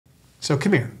So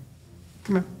come here.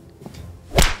 Come here.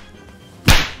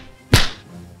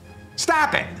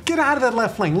 Stop it! Get out of the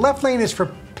left lane. Left lane is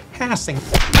for passing.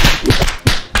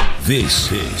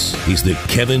 This is the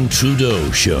Kevin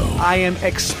Trudeau Show. I am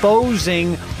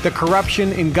exposing the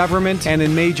corruption in government and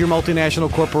in major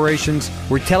multinational corporations.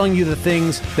 We're telling you the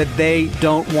things that they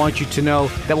don't want you to know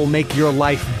that will make your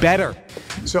life better.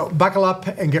 So buckle up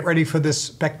and get ready for this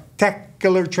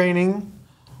spectacular training.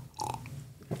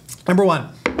 Number one,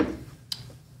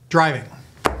 driving.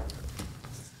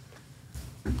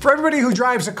 For everybody who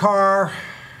drives a car,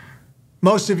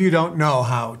 most of you don't know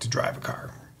how to drive a car.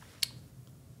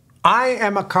 I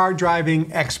am a car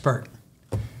driving expert,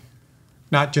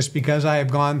 not just because I have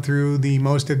gone through the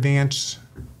most advanced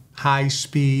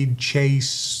high-speed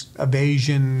chase,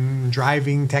 evasion,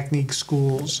 driving technique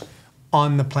schools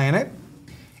on the planet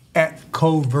at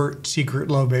covert secret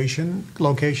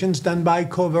locations done by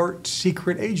covert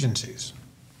secret agencies.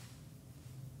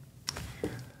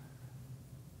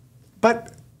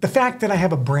 But the fact that I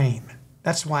have a brain,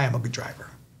 that's why I'm a good driver.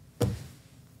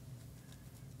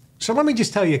 So let me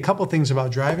just tell you a couple things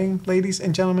about driving, ladies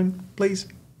and gentlemen, please.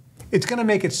 It's going to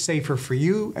make it safer for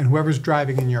you and whoever's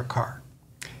driving in your car,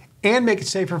 and make it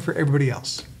safer for everybody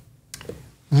else.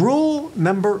 Rule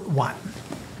number one.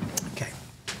 Okay.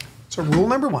 So rule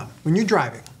number one, when you're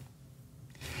driving,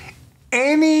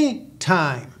 any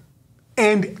time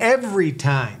and every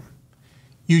time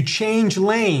you change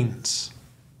lanes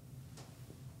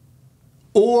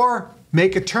or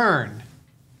make a turn,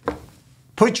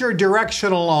 put your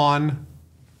directional on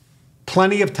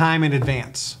plenty of time in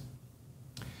advance.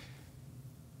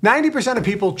 90% of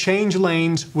people change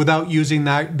lanes without using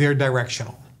their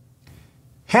directional.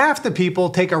 Half the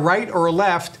people take a right or a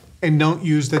left and don't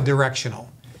use the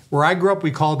directional. Where I grew up,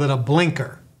 we called it a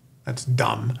blinker. That's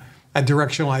dumb. A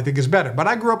directional, I think, is better. But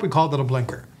I grew up, we called it a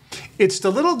blinker. It's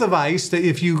the little device that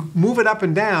if you move it up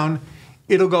and down,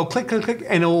 it'll go click, click, click,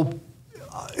 and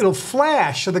it'll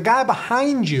flash so the guy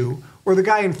behind you or the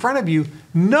guy in front of you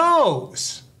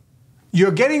knows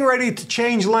you're getting ready to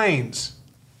change lanes,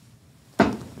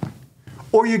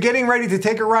 or you're getting ready to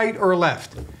take a right or a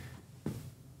left.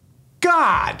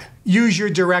 God, use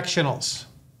your directionals.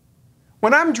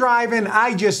 When I'm driving,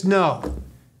 I just know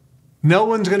no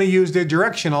one's going to use their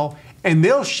directional, and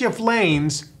they'll shift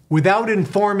lanes without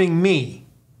informing me,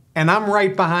 and I'm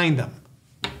right behind them.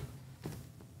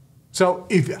 So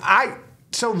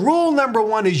rule number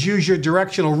one is use your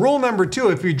directional. Rule number two,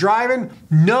 if you're driving,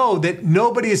 know that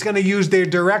nobody is going to use their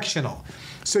directional.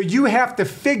 So you have to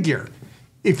figure,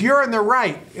 if you're on the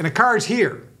right and a car's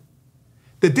here,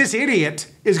 that this idiot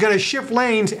is going to shift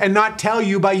lanes and not tell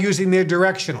you by using their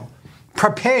directional.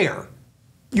 Prepare.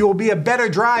 You will be a better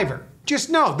driver. Just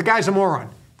know the guy's a moron.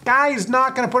 Guy is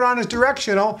not going to put on his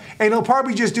directional, and he'll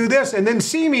probably just do this and then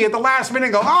see me at the last minute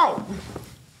and go, oh,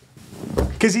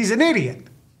 because he's an idiot.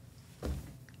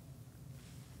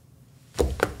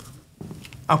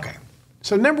 Okay,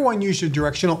 so number one, use your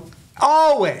directional.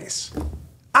 Always.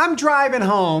 I'm driving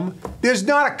home, there's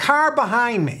not a car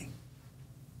behind me,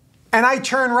 and I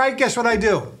turn right, guess what I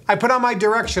do? I put on my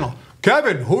directional.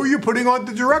 Kevin, who are you putting on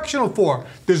the directional for?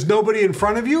 There's nobody in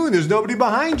front of you and there's nobody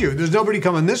behind you. There's nobody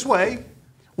coming this way.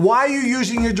 Why are you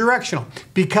using your directional?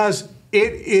 Because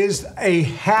it is a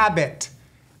habit.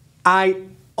 I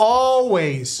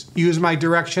always use my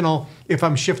directional if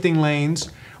I'm shifting lanes,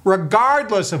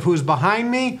 regardless of who's behind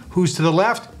me, who's to the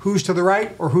left, who's to the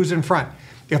right, or who's in front.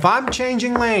 If I'm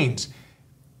changing lanes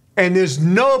and there's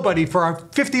nobody for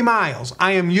 50 miles,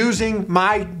 I am using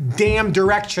my damn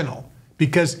directional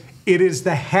because it is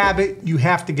the habit you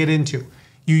have to get into.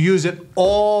 You use it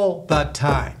all the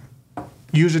time.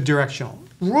 Use a directional.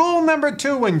 Rule number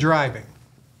two when driving.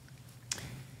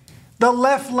 The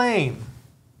left lane.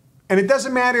 And it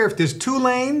doesn't matter if there's 2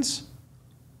 lanes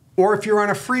or if you're on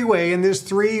a freeway and there's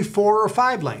 3, 4, or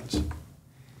 5 lanes.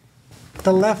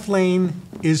 The left lane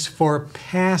is for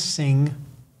passing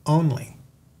only.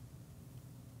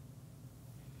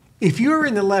 If you're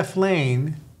in the left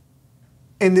lane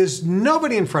and there's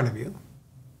nobody in front of you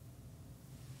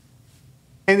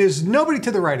and there's nobody to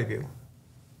the right of you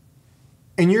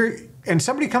and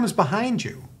somebody comes behind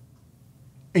you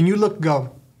and you look and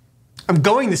go, I'm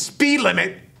going the speed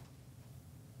limit,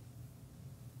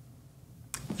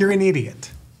 you're an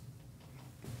idiot.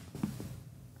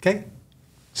 Okay?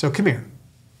 So come here.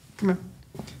 Come here.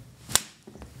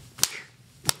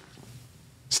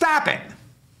 Stop it!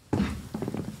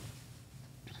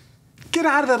 Get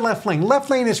out of the left lane. Left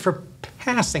lane is for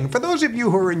passing. For those of you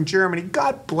who are in Germany,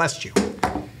 God bless you.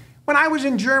 When I was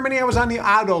in Germany, I was on the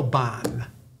Autobahn.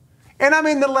 And I'm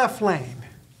in the left lane.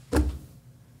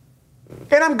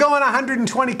 And I'm going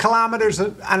 120 kilometers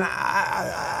an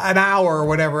hour or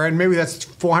whatever, and maybe that's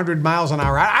 400 miles an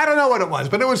hour. I don't know what it was,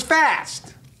 but it was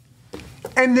fast.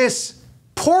 And this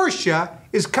Porsche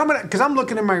is coming up, because I'm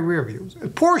looking in my rear view.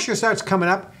 Porsche starts coming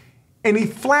up, and he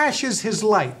flashes his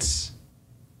lights.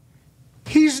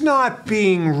 He's not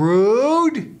being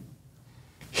rude.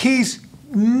 He's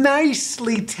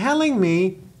nicely telling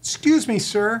me, "Excuse me,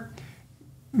 sir,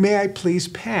 may I please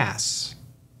pass?"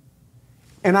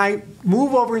 And I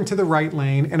move over into the right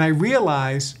lane, and I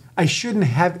realize I shouldn't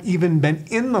have even been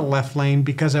in the left lane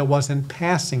because I wasn't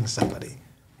passing somebody.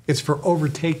 It's for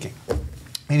overtaking.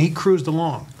 And he cruised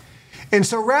along. And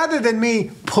so rather than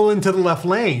me pull into the left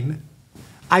lane,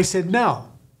 I said, no,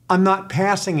 I'm not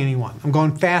passing anyone. I'm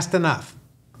going fast enough.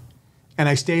 And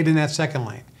I stayed in that second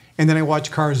lane. And then I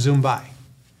watched cars zoom by.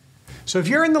 So if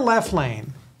you're in the left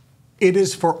lane, it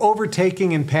is for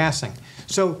overtaking and passing.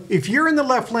 So if you're in the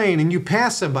left lane and you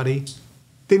pass somebody,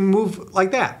 then move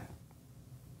like that.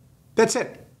 That's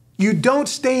it. You don't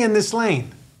stay in this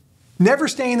lane. Never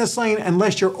stay in this lane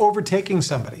unless you're overtaking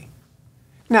somebody.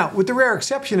 Now, with the rare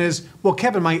exception is, well,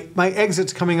 Kevin, my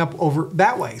exit's coming up over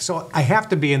that way, so I have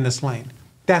to be in this lane.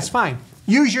 That's fine.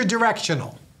 Use your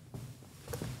directional.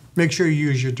 Make sure you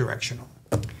use your directional.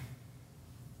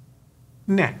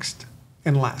 Next,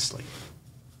 and lastly,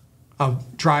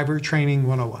 of Driver Training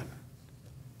 101.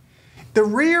 The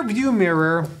rear view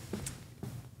mirror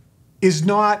is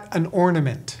not an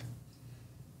ornament.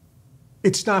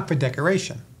 It's not for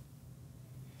decoration.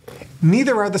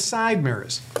 Neither are the side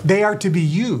mirrors. They are to be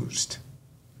used.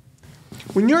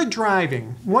 When you're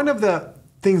driving, one of the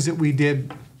things that we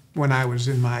did when I was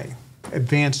in my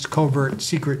advanced covert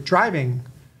secret driving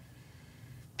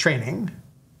training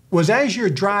was, as you're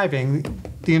driving,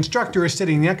 the instructor is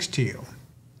sitting next to you,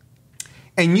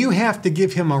 and you have to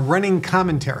give him a running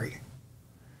commentary.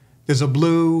 There's a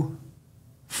blue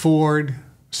Ford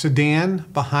sedan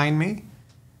behind me.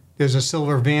 There's a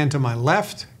silver van to my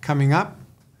left coming up.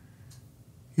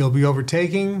 You'll be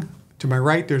overtaking. To my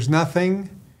right, there's nothing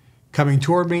coming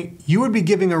toward me. You would be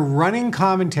giving a running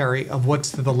commentary of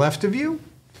what's to the left of you,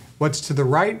 what's to the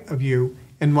right of you,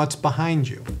 and what's behind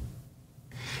you.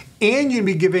 And you'd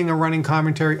be giving a running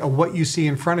commentary of what you see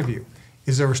in front of you.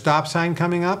 Is there a stop sign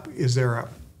coming up? Is there a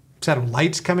set of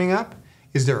lights coming up?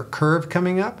 Is there a curve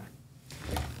coming up?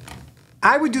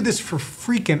 I would do this for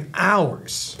freaking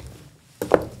hours.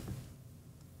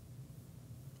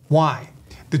 Why?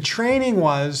 The training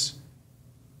was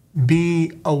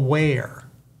be aware.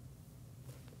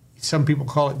 Some people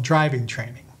call it driving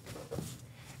training.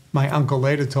 My uncle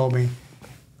later told me,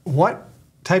 what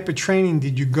type of training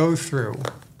did you go through?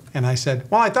 And I said,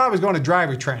 well, I thought I was going to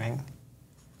driver training.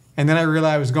 And then I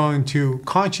realized I was going to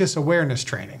conscious awareness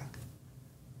training,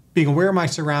 being aware of my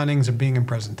surroundings and being in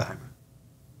present time.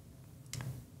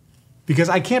 Because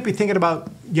I can't be thinking about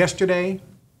yesterday,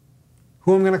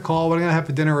 who I'm going to call, what I'm going to have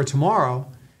for dinner, or tomorrow,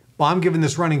 while I'm giving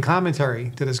this running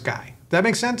commentary to this guy. Does that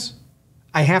make sense?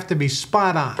 I have to be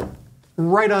spot on,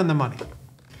 right on the money.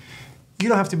 You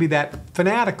don't have to be that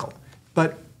fanatical.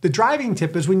 But the driving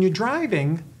tip is, when you're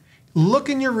driving, look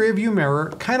in your rearview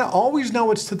mirror, kind of always know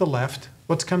what's to the left,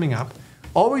 what's coming up,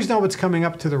 always know what's coming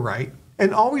up to the right,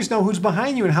 and always know who's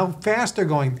behind you and how fast they're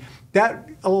going. That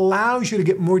allows you to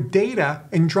get more data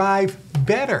and drive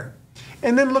better.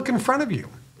 And then look in front of you.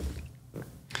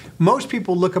 Most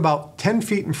people look about 10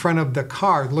 feet in front of the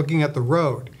car looking at the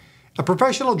road. A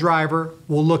professional driver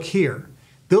will look here.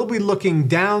 They'll be looking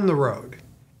down the road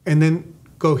and then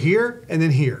go here and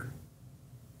then here.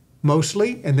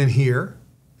 Mostly, and then here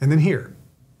and then here.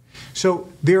 So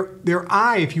their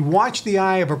eye, if you watch the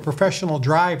eye of a professional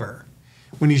driver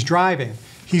when he's driving,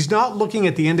 he's not looking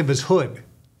at the end of his hood.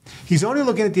 He's only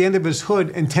looking at the end of his hood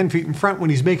and 10 feet in front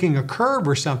when he's making a curve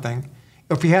or something,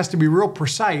 if he has to be real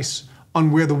precise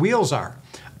on where the wheels are.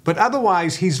 But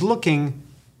otherwise, he's looking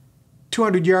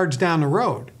 200 yards down the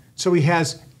road. So he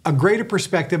has a greater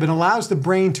perspective and allows the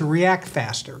brain to react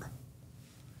faster.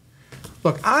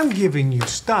 Look, I'm giving you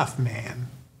stuff, man.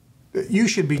 You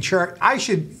should be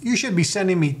you should be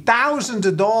sending me thousands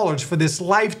of dollars for this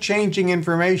life-changing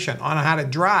information on how to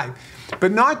drive.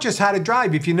 But not just how to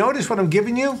drive. If you notice what I'm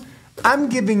giving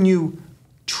you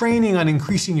training on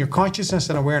increasing your consciousness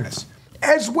and awareness,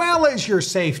 as well as your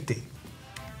safety.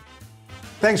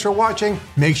 Thanks for watching.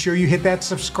 Make sure you hit that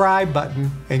subscribe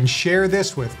button and share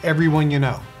this with everyone you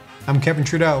know. I'm Kevin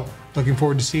Trudeau. Looking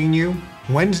forward to seeing you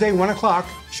Wednesday, 1 o'clock,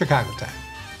 Chicago time.